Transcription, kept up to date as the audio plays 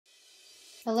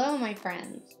Hello, my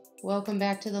friends. Welcome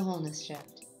back to the Wholeness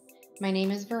Shift. My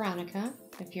name is Veronica.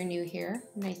 If you're new here,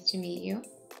 nice to meet you.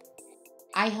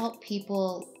 I help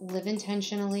people live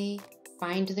intentionally,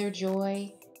 find their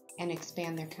joy, and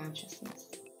expand their consciousness.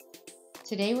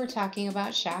 Today we're talking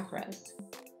about chakras.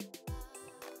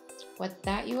 What's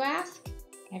that, you ask?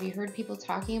 Have you heard people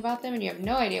talking about them and you have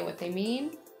no idea what they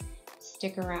mean?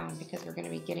 Stick around because we're going to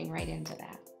be getting right into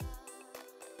that.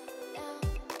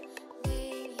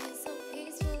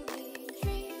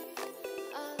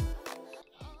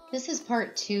 This is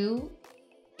part 2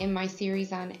 in my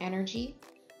series on energy,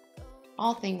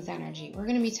 all things energy. We're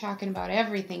going to be talking about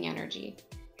everything energy,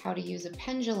 how to use a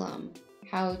pendulum,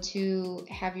 how to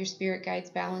have your spirit guides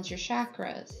balance your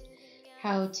chakras,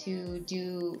 how to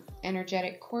do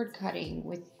energetic cord cutting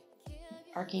with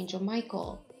Archangel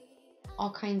Michael,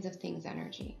 all kinds of things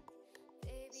energy.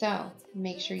 So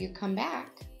make sure you come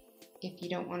back if you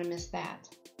don't want to miss that.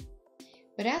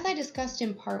 But as I discussed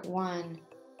in part 1,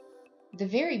 the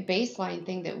very baseline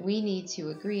thing that we need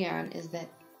to agree on is that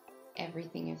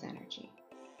everything is energy.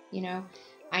 You know,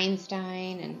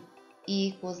 Einstein and E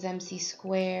equals MC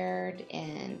squared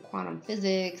and quantum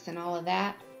physics and all of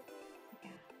that. Yeah,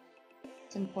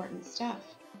 it's important stuff.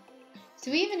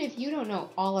 So even if you don't know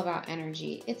all about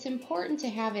energy, it's important to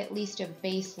have at least a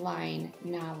baseline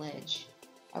knowledge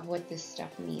of what this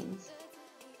stuff means.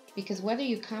 Because whether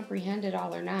you comprehend it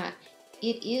all or not,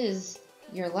 it is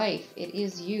your life, it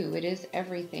is you, it is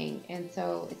everything. And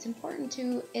so it's important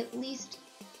to at least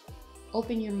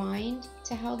open your mind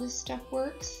to how this stuff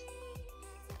works.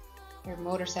 There are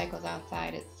motorcycles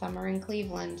outside. It's summer in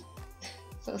Cleveland.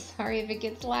 So sorry if it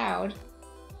gets loud.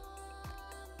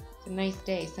 It's a nice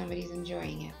day. Somebody's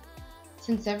enjoying it.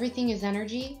 Since everything is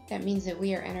energy, that means that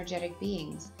we are energetic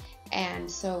beings. And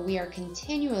so we are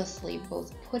continuously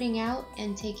both putting out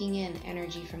and taking in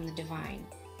energy from the divine.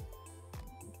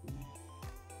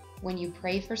 When you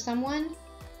pray for someone,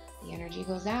 the energy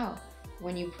goes out.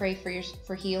 When you pray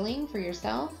for healing for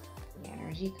yourself, the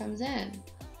energy comes in.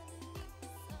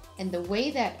 And the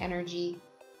way that energy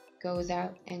goes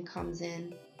out and comes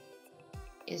in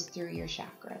is through your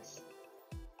chakras.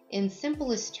 In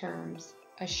simplest terms,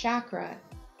 a chakra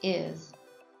is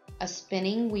a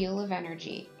spinning wheel of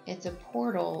energy. It's a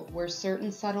portal where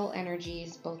certain subtle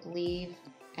energies both leave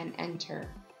and enter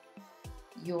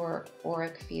your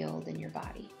auric field in your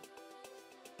body.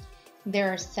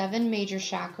 There are 7 major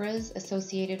chakras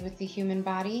associated with the human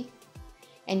body,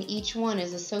 and each one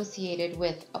is associated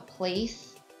with a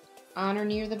place on or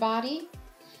near the body,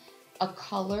 a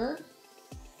color,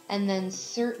 and then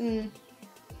certain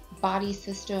body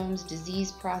systems,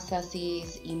 disease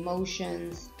processes,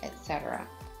 emotions, etc.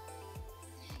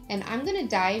 And I'm going to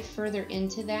dive further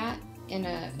into that in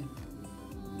a...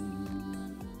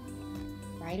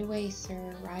 Right away,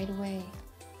 sir, right away.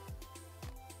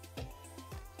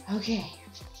 Okay,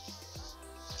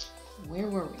 where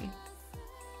were we?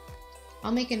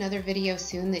 I'll make another video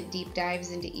soon that deep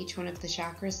dives into each one of the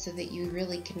chakras so that you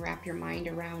really can wrap your mind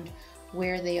around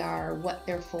where they are, what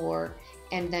they're for,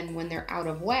 and then when they're out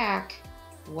of whack,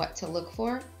 what to look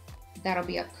for. That'll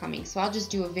be upcoming. So I'll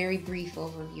just do a very brief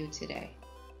overview today.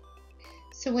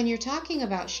 So when you're talking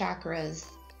about chakras,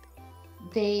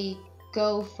 they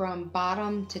go from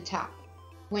bottom to top.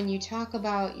 When you talk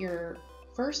about your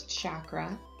first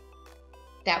chakra,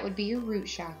 that would be your root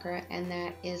chakra, and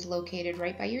that is located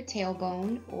right by your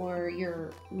tailbone or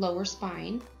your lower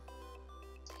spine,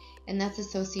 and that's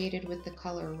associated with the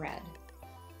color red.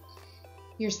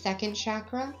 Your second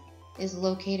chakra is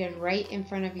located right in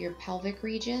front of your pelvic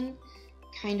region,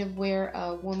 kind of where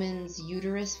a woman's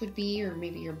uterus would be, or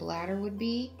maybe your bladder would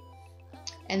be,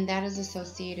 and that is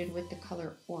associated with the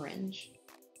color orange.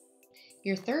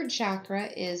 Your third chakra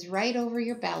is right over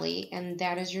your belly, and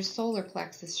that is your solar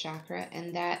plexus chakra,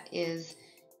 and that is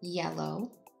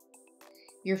yellow.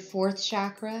 Your fourth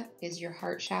chakra is your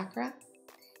heart chakra,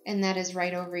 and that is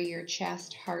right over your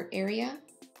chest, heart area,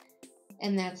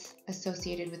 and that's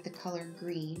associated with the color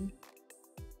green.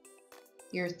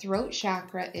 Your throat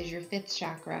chakra is your fifth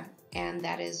chakra, and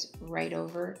that is right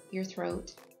over your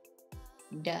throat.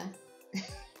 Duh.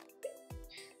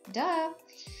 Duh.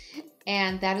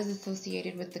 And that is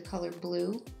associated with the color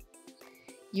blue.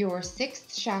 Your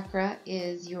sixth chakra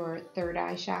is your third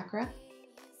eye chakra,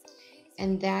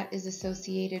 and that is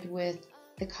associated with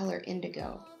the color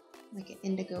indigo, like an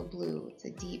indigo blue. It's a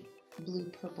deep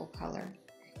blue-purple color,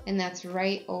 and that's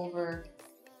right over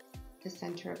the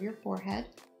center of your forehead.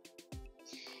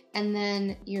 And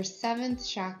then your seventh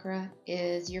chakra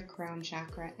is your crown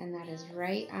chakra, and that is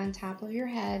right on top of your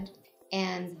head,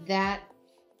 and that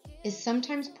is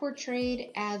sometimes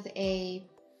portrayed as a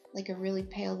like a really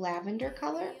pale lavender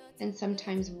color, and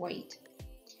sometimes white.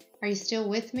 Are you still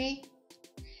with me?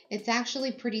 It's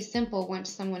actually pretty simple once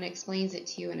someone explains it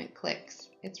to you and it clicks.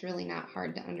 It's really not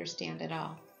hard to understand at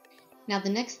all. Now, the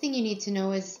next thing you need to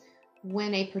know is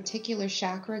when a particular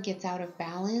chakra gets out of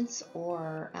balance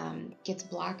or gets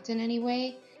blocked in any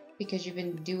way because you've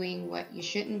been doing what you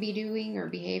shouldn't be doing or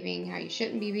behaving how you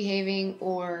shouldn't be behaving,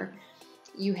 or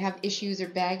you have issues or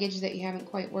baggage that you haven't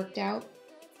quite worked out,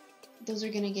 those are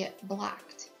going to get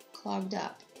blocked, clogged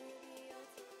up.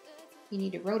 You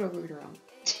need to roto-rooter them.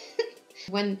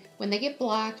 When they get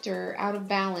blocked or out of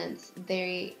balance,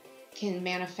 they can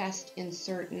manifest in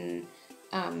certain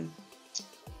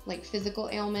like physical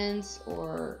ailments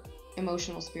or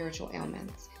emotional, spiritual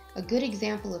ailments. A good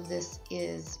example of this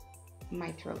is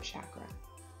my throat chakra.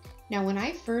 Now, when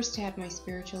I first had my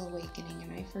spiritual awakening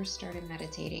and I first started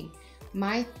meditating,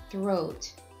 my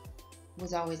throat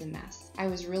was always a mess. I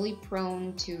was really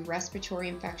prone to respiratory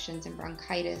infections and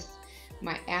bronchitis.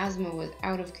 My asthma was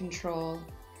out of control.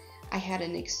 I had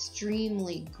an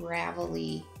extremely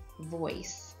gravelly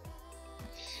voice.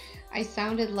 I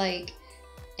sounded like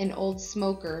an old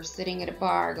smoker sitting at a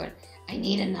bar going, "I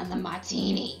need another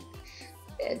martini."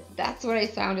 That's what I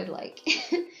sounded like.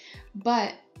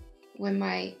 But when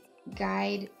my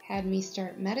guide had me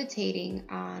start meditating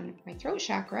on my throat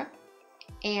chakra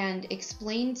and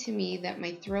explained to me that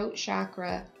my throat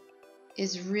chakra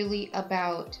is really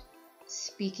about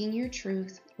speaking your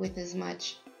truth with as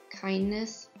much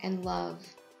kindness and love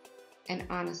and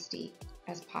honesty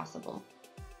as possible.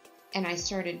 And I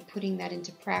started putting that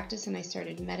into practice, and I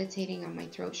started meditating on my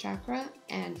throat chakra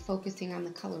and focusing on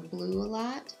the color blue a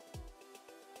lot.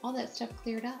 All that stuff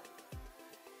cleared up.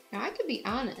 Now, I could be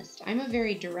honest, I'm a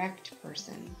very direct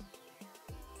person,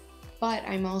 but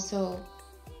I'm also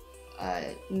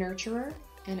a nurturer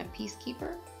and a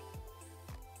peacekeeper.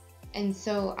 And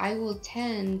so I will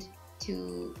tend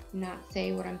to not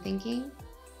say what I'm thinking.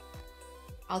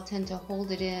 I'll tend to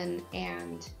hold it in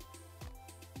and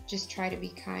just try to be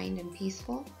kind and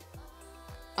peaceful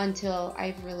until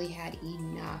I've really had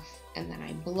enough, and then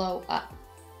I blow up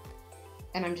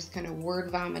and I'm just kind of word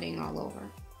vomiting all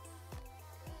over.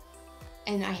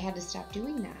 And I had to stop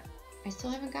doing that. I still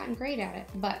haven't gotten great at it,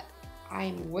 but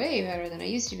I'm way better than I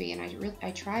used to be, and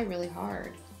I try really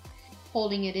hard.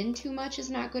 Holding it in too much is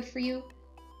not good for you.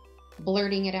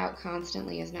 Blurting it out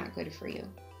constantly is not good for you.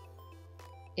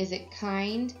 Is it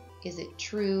kind? Is it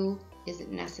true? Is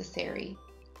it necessary?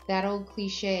 That old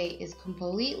cliche is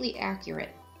completely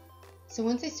accurate. So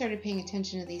once I started paying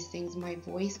attention to these things, my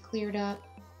voice cleared up,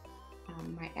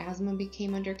 my asthma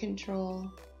became under control.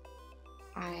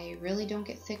 I really don't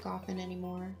get sick often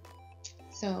anymore.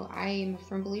 So I am a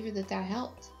firm believer that that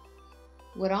helped.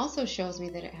 What also shows me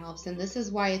that it helps, and this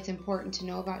is why it's important to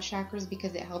know about chakras,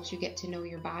 because it helps you get to know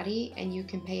your body and you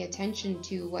can pay attention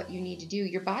to what you need to do.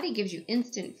 Your body gives you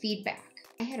instant feedback.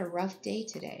 I had a rough day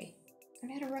today. I've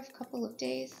had a rough couple of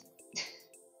days.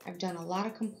 I've done a lot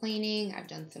of complaining. I've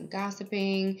done some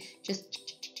gossiping,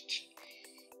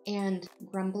 and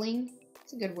grumbling.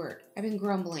 It's a good word. I've been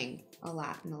grumbling a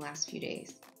lot in the last few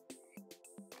days.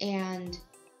 And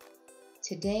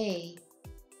today,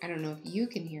 I don't know if you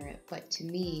can hear it, but to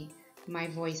me, my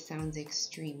voice sounds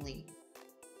extremely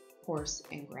hoarse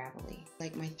and gravelly.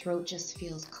 Like my throat just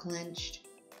feels clenched.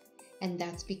 And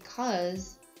that's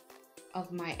because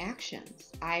of my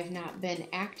actions. I've not been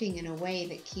acting in a way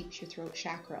that keeps your throat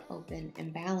chakra open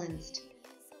and balanced.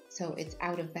 So it's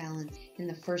out of balance. And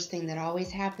the first thing that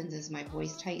always happens is my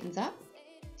voice tightens up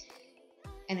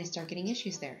and I start getting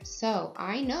issues there. So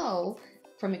I know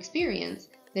from experience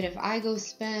that if I go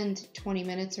spend 20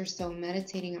 minutes or so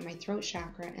meditating on my throat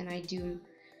chakra and I do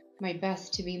my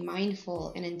best to be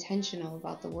mindful and intentional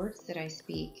about the words that I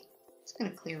speak, it's going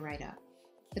to clear right up.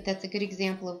 But that's a good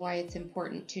example of why it's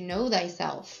important to know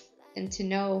thyself and to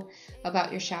know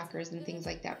about your chakras and things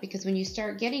like that. Because when you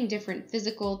start getting different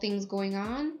physical things going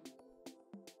on,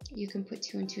 you can put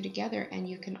two and two together, and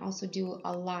you can also do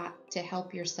a lot to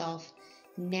help yourself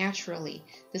naturally.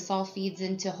 This all feeds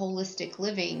into holistic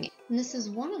living. And this is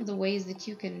one of the ways that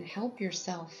you can help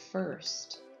yourself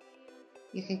first.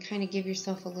 You can kind of give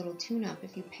yourself a little tune-up.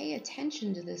 If you pay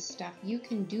attention to this stuff, you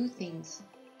can do things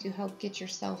to help get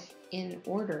yourself in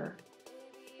order,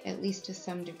 at least to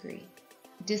some degree.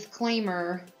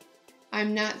 Disclaimer,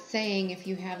 I'm not saying if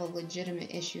you have a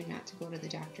legitimate issue not to go to the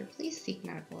doctor. Please seek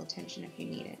medical attention if you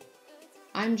need it.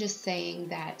 I'm just saying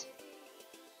that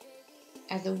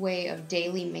as a way of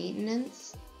daily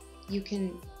maintenance, you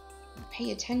can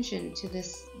pay attention to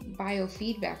this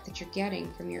biofeedback that you're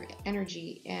getting from your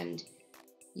energy and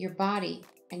your body,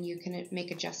 and you can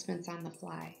make adjustments on the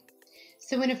fly.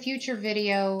 So in a future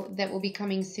video that will be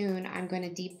coming soon, I'm going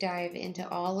to deep dive into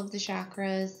all of the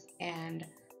chakras and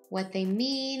what they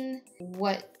mean,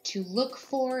 what to look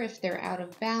for if they're out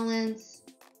of balance,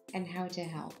 and how to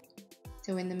help.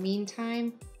 So in the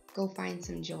meantime, go find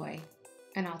some joy,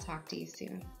 and I'll talk to you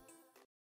soon.